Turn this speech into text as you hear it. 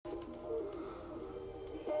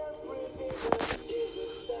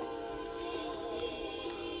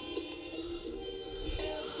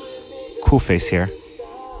Cool Face here.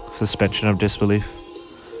 Suspension of disbelief.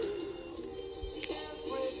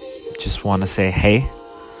 Just want to say hey.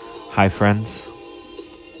 Hi, friends.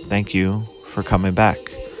 Thank you for coming back.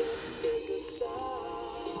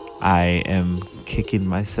 I am kicking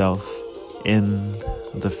myself in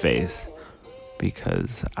the face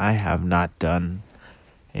because I have not done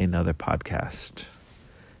another podcast.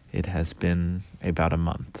 It has been about a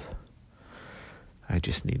month. I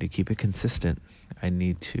just need to keep it consistent. I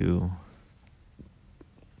need to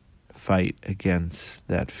fight against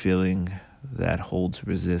that feeling that holds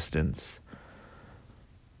resistance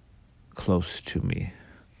close to me.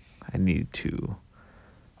 I need to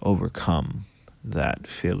overcome that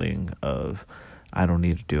feeling of I don't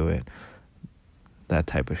need to do it. That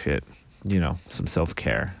type of shit. You know, some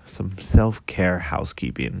self-care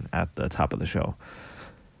housekeeping at the top of the show.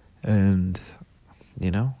 And, you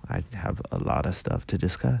know, I have a lot of stuff to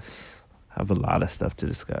discuss.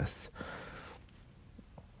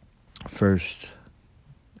 First,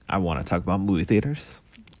 I want to talk about movie theaters.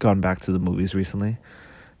 Gone back to the movies recently.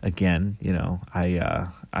 Again, you know, I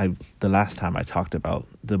the last time I talked about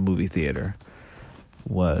the movie theater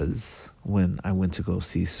was when I went to go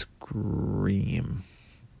see Scream.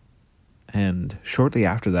 And shortly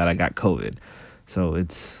after that, I got COVID. So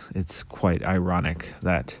it's quite ironic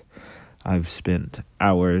that I've spent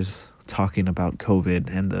hours talking about COVID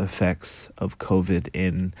and the effects of COVID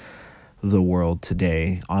in the world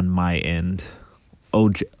today on my end,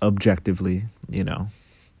 objectively, you know,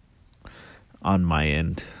 on my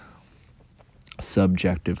end,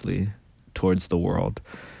 subjectively towards the world,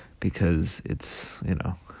 because it's, you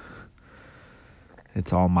know,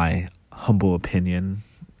 it's all my humble opinion,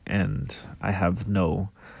 and I have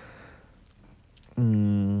no,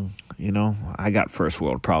 you know, I got first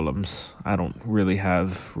world problems. I don't really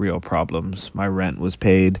have real problems. My rent was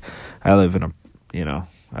paid. I live in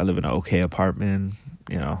an okay apartment,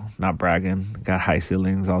 you know, not bragging, got high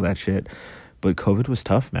ceilings, all that shit. But COVID was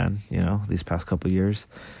tough, man, you know, these past couple of years.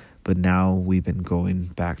 But now we've been going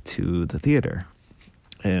back to the theater.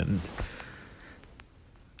 And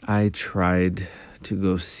I tried to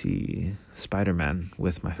go see Spider-Man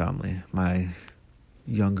with my family. My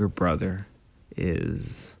younger brother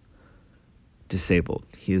is disabled.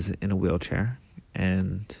 He is in a wheelchair.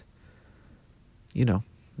 And, you know,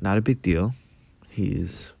 not a big deal.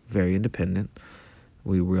 He's very independent.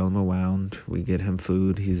 We wheel him around. We get him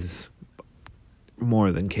food. He's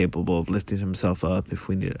more than capable of lifting himself up if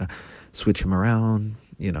we need to switch him around,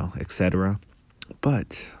 you know, etc.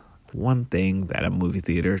 But one thing that a movie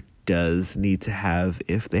theater does need to have,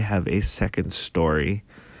 if they have a second story,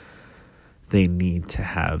 they need to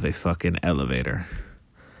have a fucking elevator.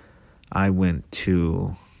 I went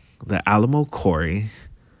to the Alamo Quarry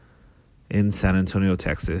in San Antonio,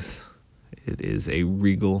 Texas. It is a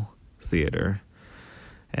Regal theater.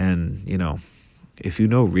 And, you know, if you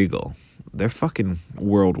know Regal, they're fucking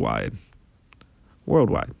worldwide,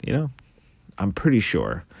 you know? I'm pretty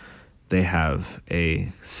sure they have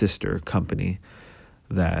a sister company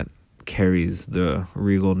that carries the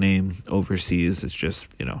Regal name overseas. It's just,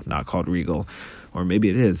 you know, not called Regal. Or maybe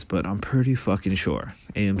it is, but I'm pretty fucking sure.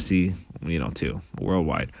 AMC, you know, too,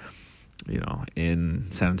 worldwide. You know, in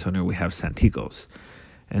San Antonio, we have Santikos.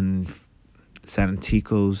 And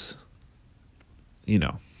Santikos, you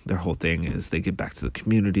know, their whole thing is they give back to the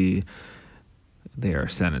community. They are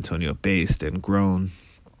San Antonio based and grown.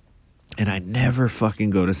 And I never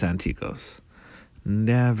fucking go to Santikos.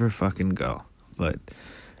 Never fucking go. But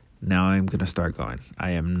now I'm going to start going.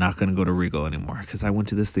 I am not going to go to Regal anymore because I went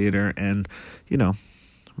to this theater and, you know,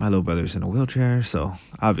 my little brother's in a wheelchair. So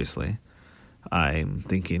obviously I'm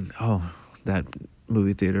thinking, oh, that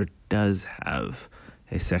movie theater does have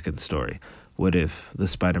a second story. What if the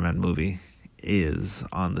Spider-Man movie is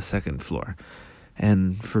on the second floor?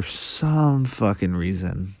 And for some fucking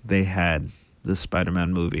reason, they had the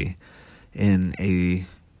Spider-Man movie in a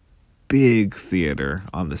big theater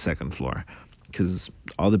on the second floor, because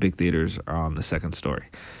all the big theaters are on the second story.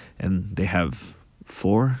 And they have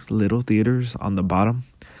 4 little theaters on the bottom.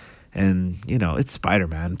 And, you know, it's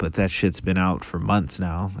Spider-Man, but that shit's been out for months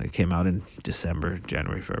now. It came out in December,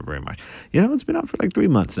 January, February, March. You know, it's been out for like 3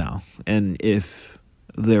 months now. And if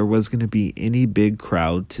there was going to be any big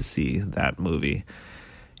crowd to see that movie,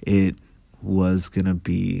 it was going to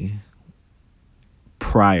be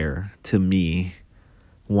prior to me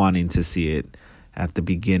wanting to see it at the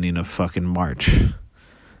beginning of fucking March.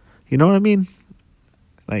 You know what I mean?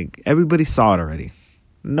 Like, everybody saw it already.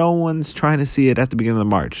 No one's trying to see it at the beginning of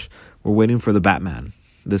March. We're waiting for the Batman.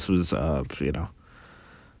 This was, you know,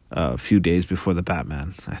 a few days before the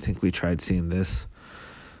Batman. I think we tried seeing this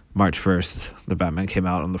March 1st, the Batman came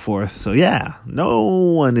out on the 4th. So yeah, no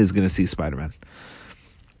one is going to see Spider-Man.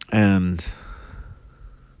 And,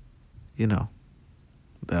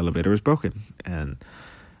 the elevator was broken. And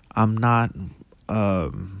I'm not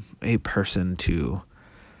a person to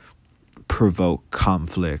provoke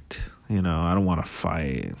conflict. I don't want to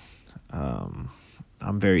fight. I'm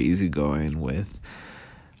very easygoing with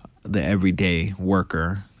the everyday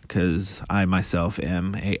worker, because I myself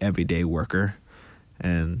am a everyday worker,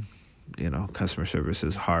 and customer service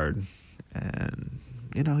is hard, and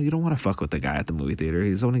you don't want to fuck with the guy at the movie theater.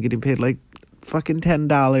 He's only getting paid like fucking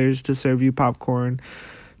 $10 to serve you popcorn,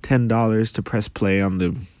 $10 to press play on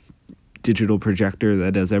the digital projector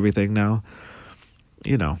that does everything now,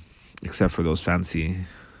 except for those fancy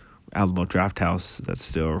Alamo Draft House that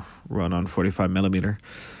still run on 45 millimeter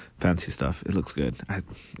fancy stuff. It looks good.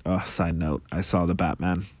 Side note, I saw the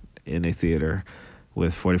Batman in a theater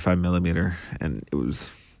with 45 millimeter, and it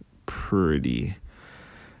was pretty,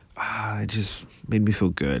 it just made me feel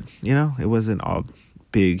good. It wasn't all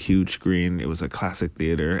big, huge screen. It was a classic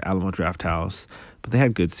theater, Alamo Draft House, but they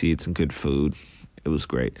had good seats and good food. It was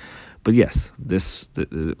great. But yes,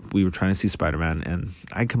 we were trying to see Spider-Man, and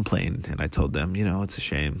I complained, and I told them, it's a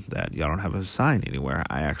shame that y'all don't have a sign anywhere.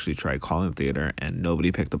 I actually tried calling the theater, and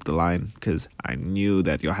nobody picked up the line, because I knew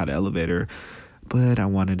that y'all had an elevator, but I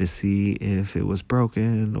wanted to see if it was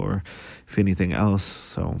broken or if anything else.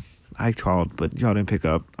 So I called, but y'all didn't pick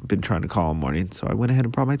up. I've been trying to call all morning, so I went ahead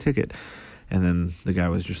and brought my ticket. And then the guy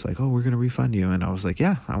was just like, oh, we're going to refund you. And I was like,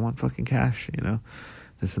 yeah, I want fucking cash,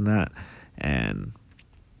 this and that. And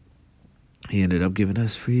he ended up giving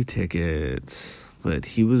us free tickets, but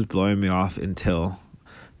he was blowing me off until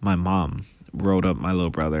my mom wrote up my little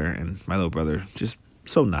brother, and my little brother just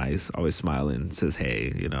so nice, always smiling, says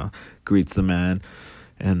hey, greets the man.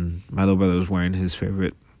 And my little brother was wearing his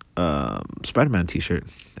favorite Spider-Man t-shirt,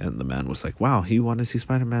 and the man was like, wow, he wanted to see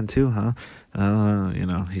Spider-Man too, huh?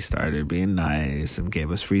 He started being nice and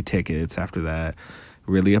gave us free tickets after that,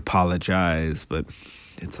 really apologized, but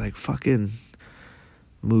it's like fucking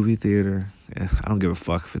movie theater. I don't give a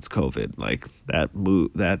fuck if it's COVID. Like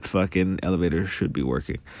that fucking elevator should be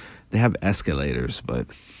working. They have escalators, but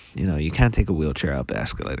you can't take a wheelchair up the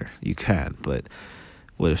escalator. You can, but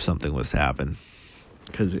what if something was to happen?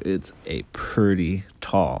 Because it's a pretty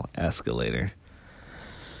tall escalator.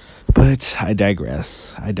 But I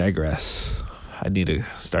digress. I need to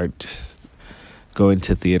start going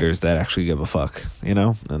to theaters that actually give a fuck,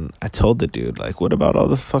 And I told the dude, like, what about all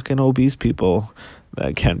the fucking obese people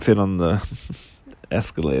that can't fit on the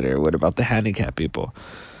escalator? What about the handicapped people?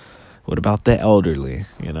 What about the elderly?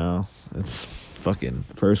 It's fucking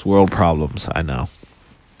first world problems, I know.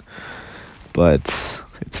 But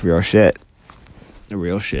it's real shit.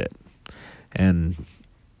 Real shit. And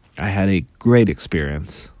I had a great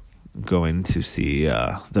experience going to see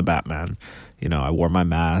the Batman. I wore my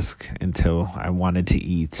mask until I wanted to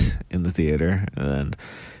eat in the theater, and then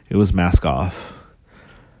it was mask off.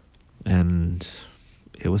 And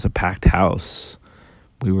it was a packed house.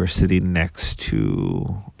 We were sitting next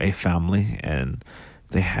to a family, and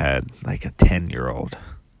they had like a 10-year-old,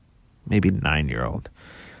 maybe 9-year-old.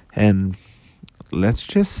 And let's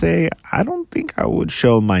just say I don't think I would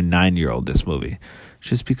show my 9-year-old this movie,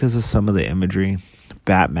 just because of some of the imagery.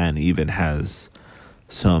 Batman even has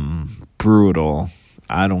some brutal,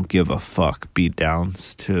 I don't give a fuck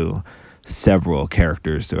beatdowns to several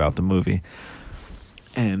characters throughout the movie.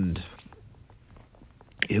 And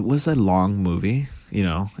it was a long movie.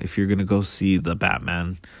 If you're going to go see the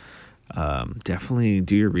Batman, definitely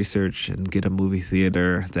do your research and get a movie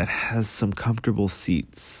theater that has some comfortable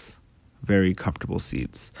seats, very comfortable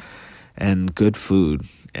seats, and good food,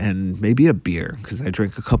 and maybe a beer, because I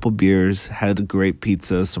drank a couple beers, had a great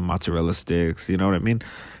pizza, some mozzarella sticks, you know what I mean?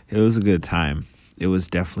 It was a good time. It was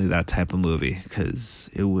definitely that type of movie, because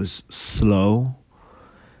it was slow.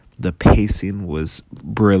 The pacing was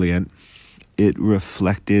brilliant. It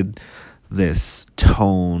reflected this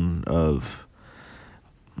tone of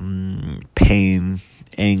pain,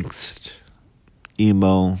 angst,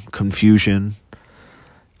 emo, confusion.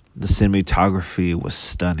 The cinematography was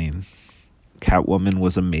stunning. Catwoman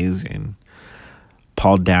was amazing.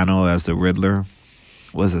 Paul Dano as the Riddler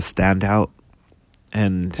was a standout.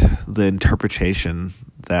 And the interpretation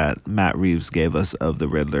that Matt Reeves gave us of the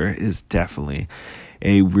Riddler is definitely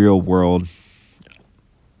a real world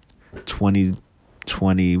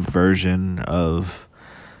 2020 version of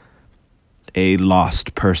a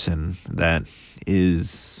lost person that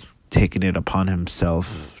is taking it upon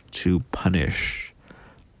himself to punish.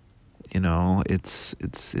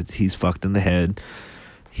 It's he's fucked in the head.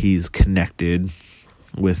 He's connected.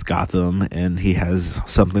 with Gotham, and he has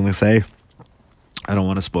something to say. I don't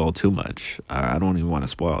want to spoil too much. I don't even want to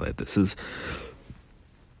spoil it. This is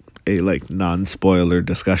a non-spoiler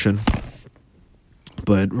discussion.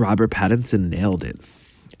 But Robert Pattinson nailed it.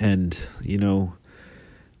 And,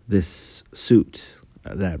 this suit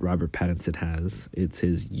that Robert Pattinson has, it's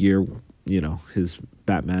his year, his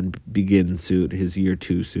Batman Begins suit, his year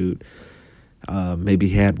 2 suit. Maybe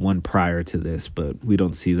he had one prior to this, but we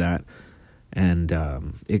don't see that. And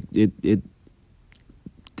it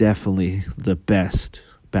definitely the best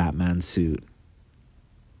Batman suit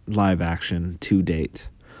live action to date.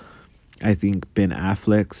 I think Ben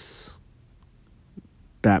Affleck's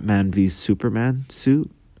Batman v Superman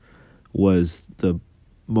suit was the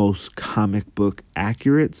most comic book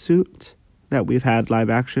accurate suit that we've had live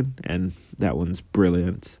action, and that one's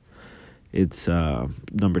brilliant. It's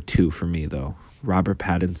number 2 for me, though. Robert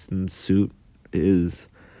Pattinson's suit is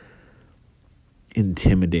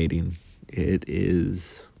intimidating. It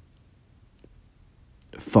is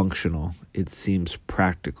functional. It seems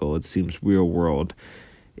practical. It seems real world.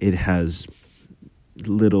 It has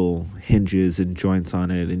little hinges and joints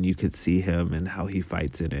on it, and you could see him and how he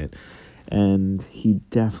fights in it. And he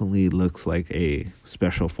definitely looks like a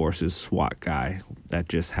special forces SWAT guy that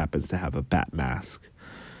just happens to have a bat mask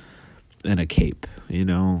and a cape.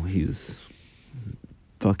 He's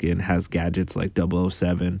fucking has gadgets like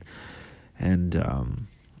 007. And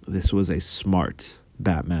this was a smart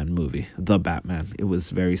Batman movie. The Batman. It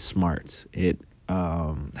was very smart. It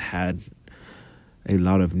had a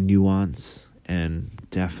lot of nuance and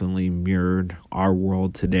definitely mirrored our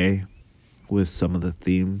world today with some of the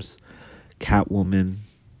themes. Catwoman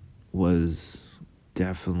was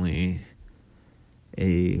definitely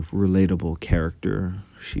a relatable character.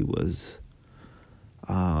 She was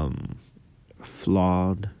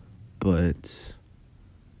flawed, but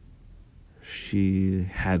she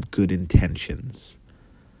had good intentions.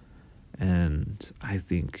 And I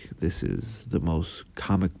think this is the most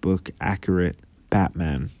comic book accurate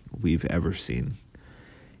Batman we've ever seen.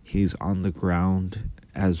 He's on the ground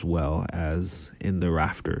as well as in the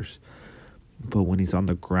rafters. But when he's on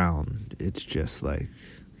the ground, it's just like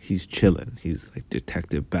he's chilling. He's like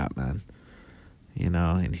Detective Batman,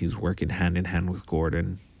 and he's working hand in hand with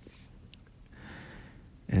Gordon.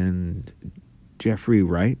 And Jeffrey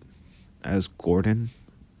Wright as Gordon,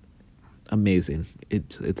 amazing.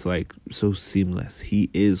 It's like so seamless.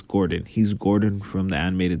 He is Gordon. He's Gordon from the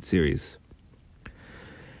animated series.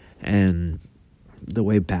 And the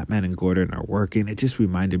way Batman and Gordon are working, it just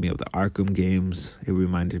reminded me of the Arkham games. It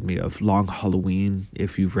reminded me of Long Halloween.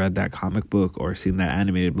 If you've read that comic book or seen that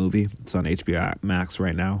animated movie, it's on HBO Max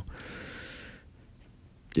right now.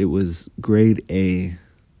 It was grade A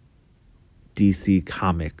DC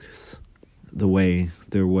Comics. The way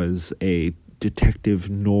there was a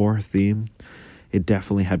detective noir theme, it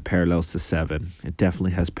definitely had parallels to Seven. It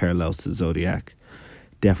definitely has parallels to Zodiac.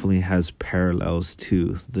 Definitely has parallels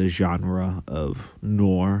to the genre of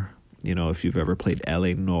noir. If you've ever played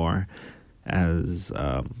LA Noir as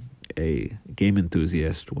a game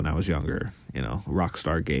enthusiast when I was younger,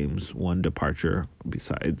 Rockstar Games, one departure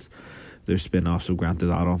besides their spin-offs of Grand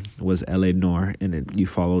Theft Auto was LA Noir, and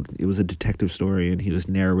it was a detective story, and he was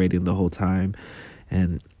narrating the whole time,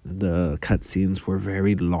 and the cutscenes were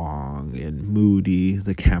very long and moody.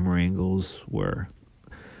 The camera angles were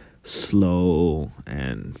slow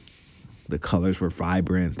and the colors were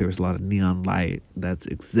vibrant. There was a lot of neon light. That's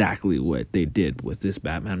exactly what they did with this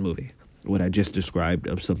Batman movie. What I just described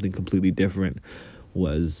of something completely different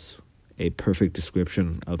was a perfect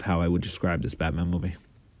description of how I would describe this Batman movie.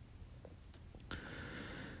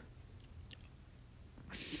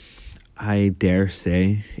 I dare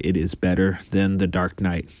say it is better than The Dark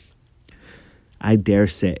Knight. I dare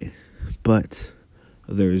say, but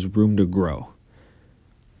there's room to grow.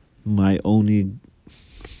 My only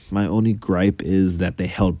gripe is that they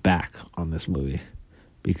held back on this movie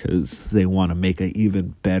because they want to make an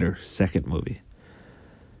even better second movie.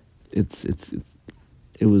 It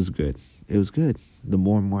was good. It was good. The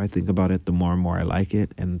more and more I think about it, the more and more I like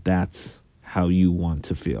it, and that's how you want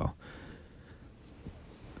to feel.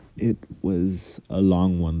 It was a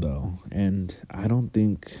long one, though, and I don't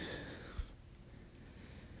think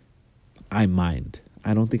I mind.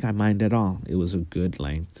 I don't think I mind at all. It was a good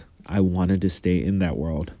length. I wanted to stay in that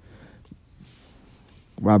world.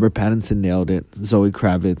 Robert Pattinson nailed it. Zoe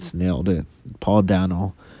Kravitz nailed it. Paul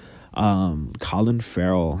Dano. Colin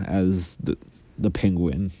Farrell as the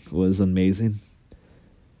Penguin was amazing.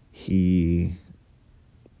 He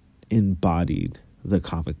embodied the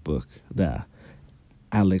comic book, the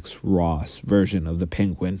Alex Ross version of the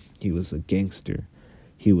Penguin. He was a gangster.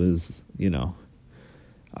 He was,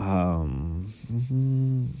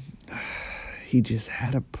 He just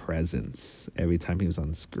had a presence every time he was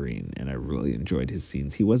on screen, and I really enjoyed his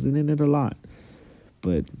scenes. He wasn't in it a lot,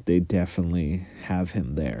 but they definitely have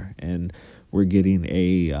him there. And we're getting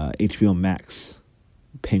a HBO Max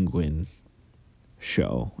Penguin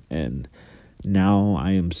show, and now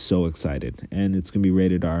I am so excited. And it's going to be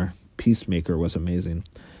rated R. Peacemaker was amazing.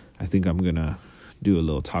 I think I'm going to do a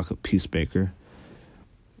little talk of Peacemaker.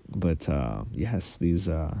 But yes, these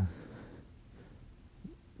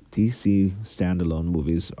DC standalone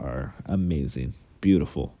movies are amazing,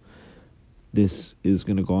 beautiful. This is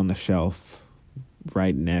going to go on the shelf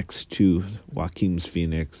right next to Joaquin's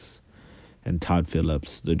Phoenix and Todd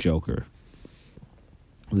Phillips' The Joker.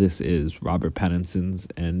 This is Robert Pattinson's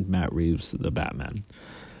and Matt Reeves' The Batman.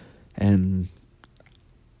 And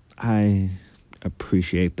I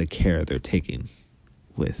appreciate the care they're taking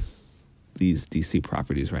with these DC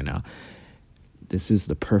properties right now. This is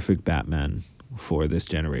the perfect Batman for this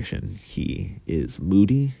generation. He is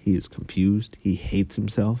moody, he is confused, he hates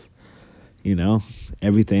himself. You know,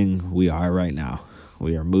 everything we are right now.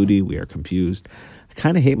 We are moody, we are confused. I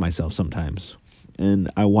kind of hate myself sometimes. And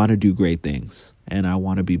I want to do great things. And I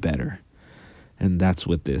want to be better. And that's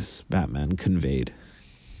what this Batman conveyed.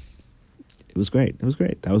 It was great. It was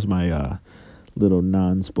great. That was my little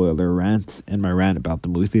non-spoiler rant, and my rant about the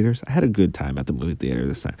movie theaters. I had a good time at the movie theater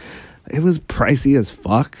this time. It was pricey as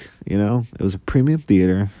fuck, you know. It was a premium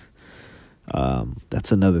theater.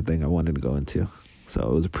 That's another thing I wanted to go into. So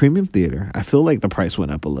it was a premium theater. I feel like the price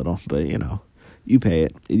went up a little, but you know, you pay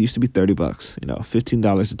it. It used to be $30, you know,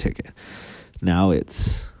 $15 a ticket. Now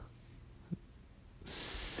it's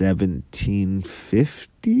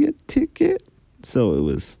 $17.50 a ticket. So it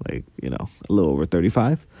was like, you know, a little over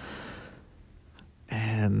 $35.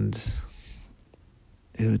 And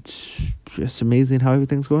it's just amazing how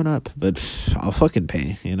everything's going up. But I'll fucking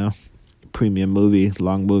pay, you know. Premium movie,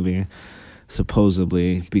 long movie.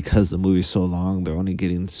 Supposedly, because the movie's so long, they're only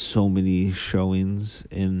getting so many showings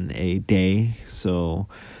in a day. So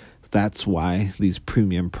that's why these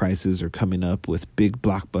premium prices are coming up with big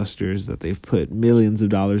blockbusters that they've put millions of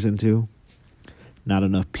dollars into. Not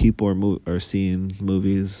enough people are seeing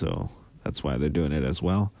movies, so that's why they're doing it as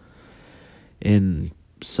well. In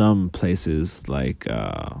some places like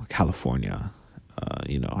California,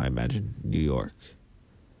 you know, I imagine New York,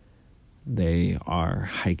 they are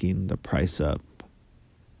hiking the price up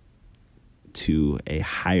to a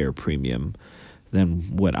higher premium than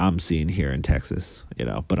what I'm seeing here in Texas, you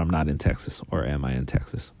know, but I'm not in Texas. Or am I in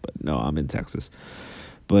Texas? But no, I'm in Texas.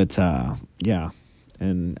 But yeah,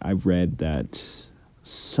 and I read that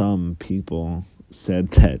some people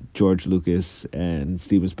said that George Lucas and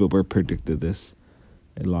Steven Spielberg predicted this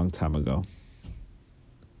a long time ago.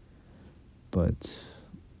 But,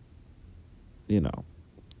 you know,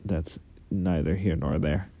 that's neither here nor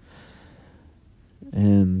there.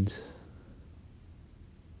 And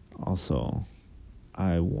also,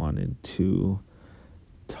 I wanted to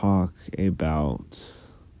talk about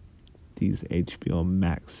these HBO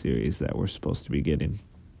Max series that we're supposed to be getting.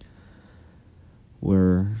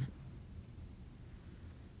 We're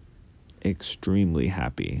extremely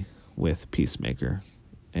happy with Peacemaker.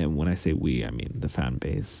 And when I say we, I mean the fan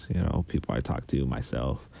base, you know, people I talk to,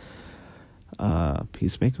 myself.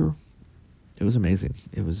 Peacemaker, it was amazing.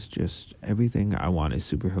 It was just everything I want a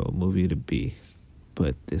superhero movie to be.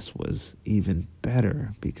 But this was even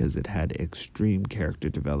better because it had extreme character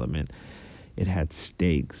development. It had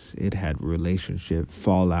stakes. It had relationship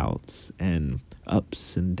fallouts and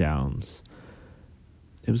ups and downs.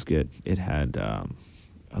 It was good. It had a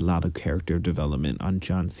lot of character development on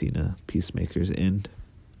John Cena, Peacemaker's end.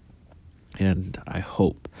 And I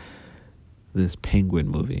hope this Penguin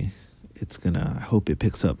movie, I hope it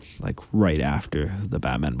picks up like right after the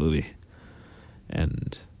Batman movie.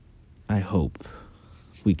 And I hope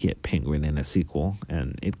we get Penguin in a sequel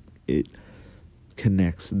and it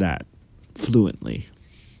connects that fluently.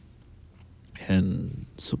 And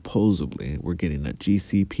supposedly we're getting a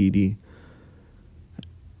GCPD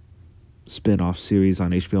spin-off series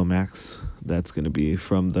on HBO Max that's going to be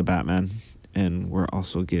from the Batman. And we're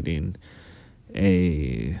also getting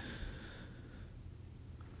a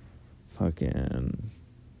fucking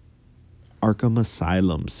Arkham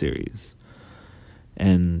Asylum series.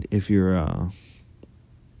 And if you're a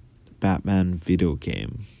Batman video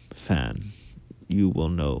game fan, you will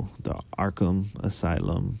know the Arkham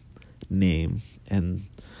Asylum name and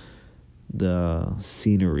the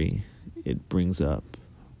scenery it brings up.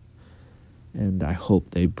 And I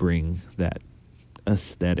hope they bring that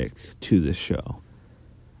aesthetic to the show.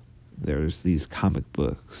 There's these comic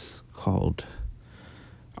books called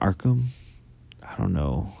Arkham I don't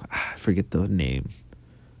know, I forget the name,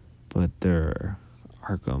 but they're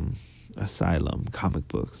Arkham Asylum comic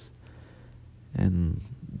books. And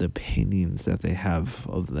the paintings that they have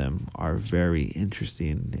of them are very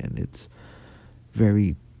interesting, and it's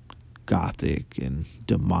very gothic and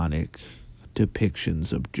demonic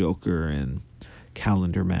depictions of Joker and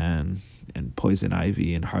Calendar Man and Poison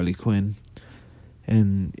Ivy and Harley Quinn.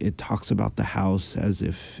 And it talks about the house as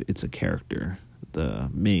if it's a character, the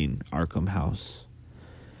main Arkham house.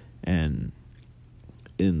 And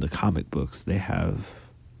in the comic books, they have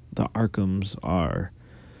the Arkhams are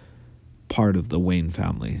part of the Wayne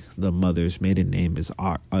family. The mother's maiden name is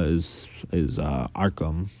Arkham,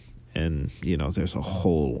 and there's a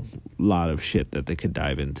whole lot of shit that they could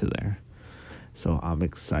dive into there. So I'm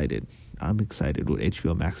excited. I'm excited what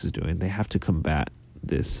HBO Max is doing. They have to combat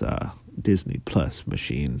this Disney Plus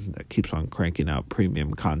machine that keeps on cranking out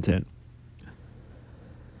premium content.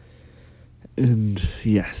 And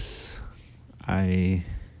yes, I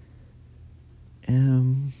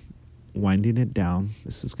am winding it down.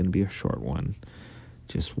 This is going to be a short one.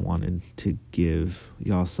 Just wanted to give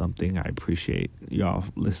y'all something. I appreciate y'all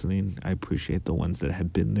listening. I appreciate the ones that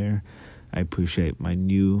have been there. I appreciate my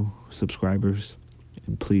new subscribers.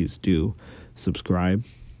 And please do subscribe.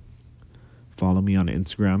 Follow me on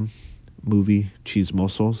Instagram, Movie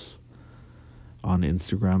Chismosos on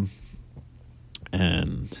Instagram,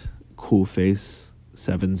 and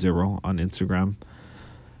Coolface70 on Instagram.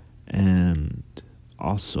 And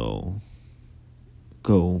also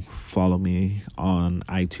go follow me on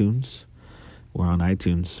iTunes. We're on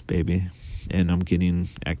iTunes, baby. And I'm getting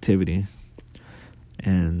activity.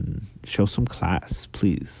 And show some class,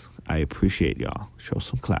 please. I appreciate y'all. Show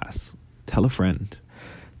some class. Tell a friend.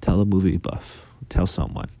 Tell a movie buff. Tell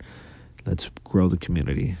someone. Let's grow the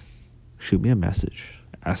community. Shoot me a message.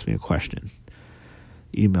 Ask me a question.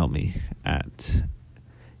 Email me at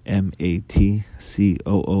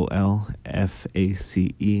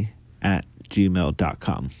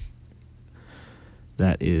matcoolface@gmail.com.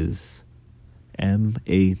 That is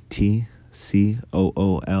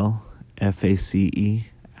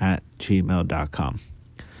matcoolface@gmail.com.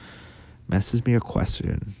 Message me a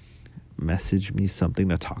question. Message me something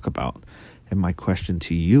to talk about. And my question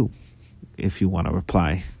to you, if you want to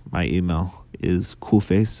reply, my email is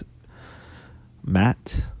coolface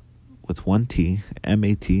Matt with one T,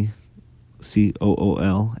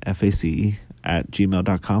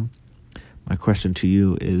 matcoolface@gmail.com. My question to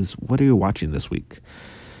you is, what are you watching this week?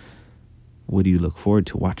 What do you look forward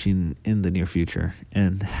to watching in the near future?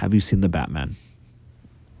 And have you seen The Batman?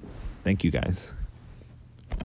 Thank you, guys.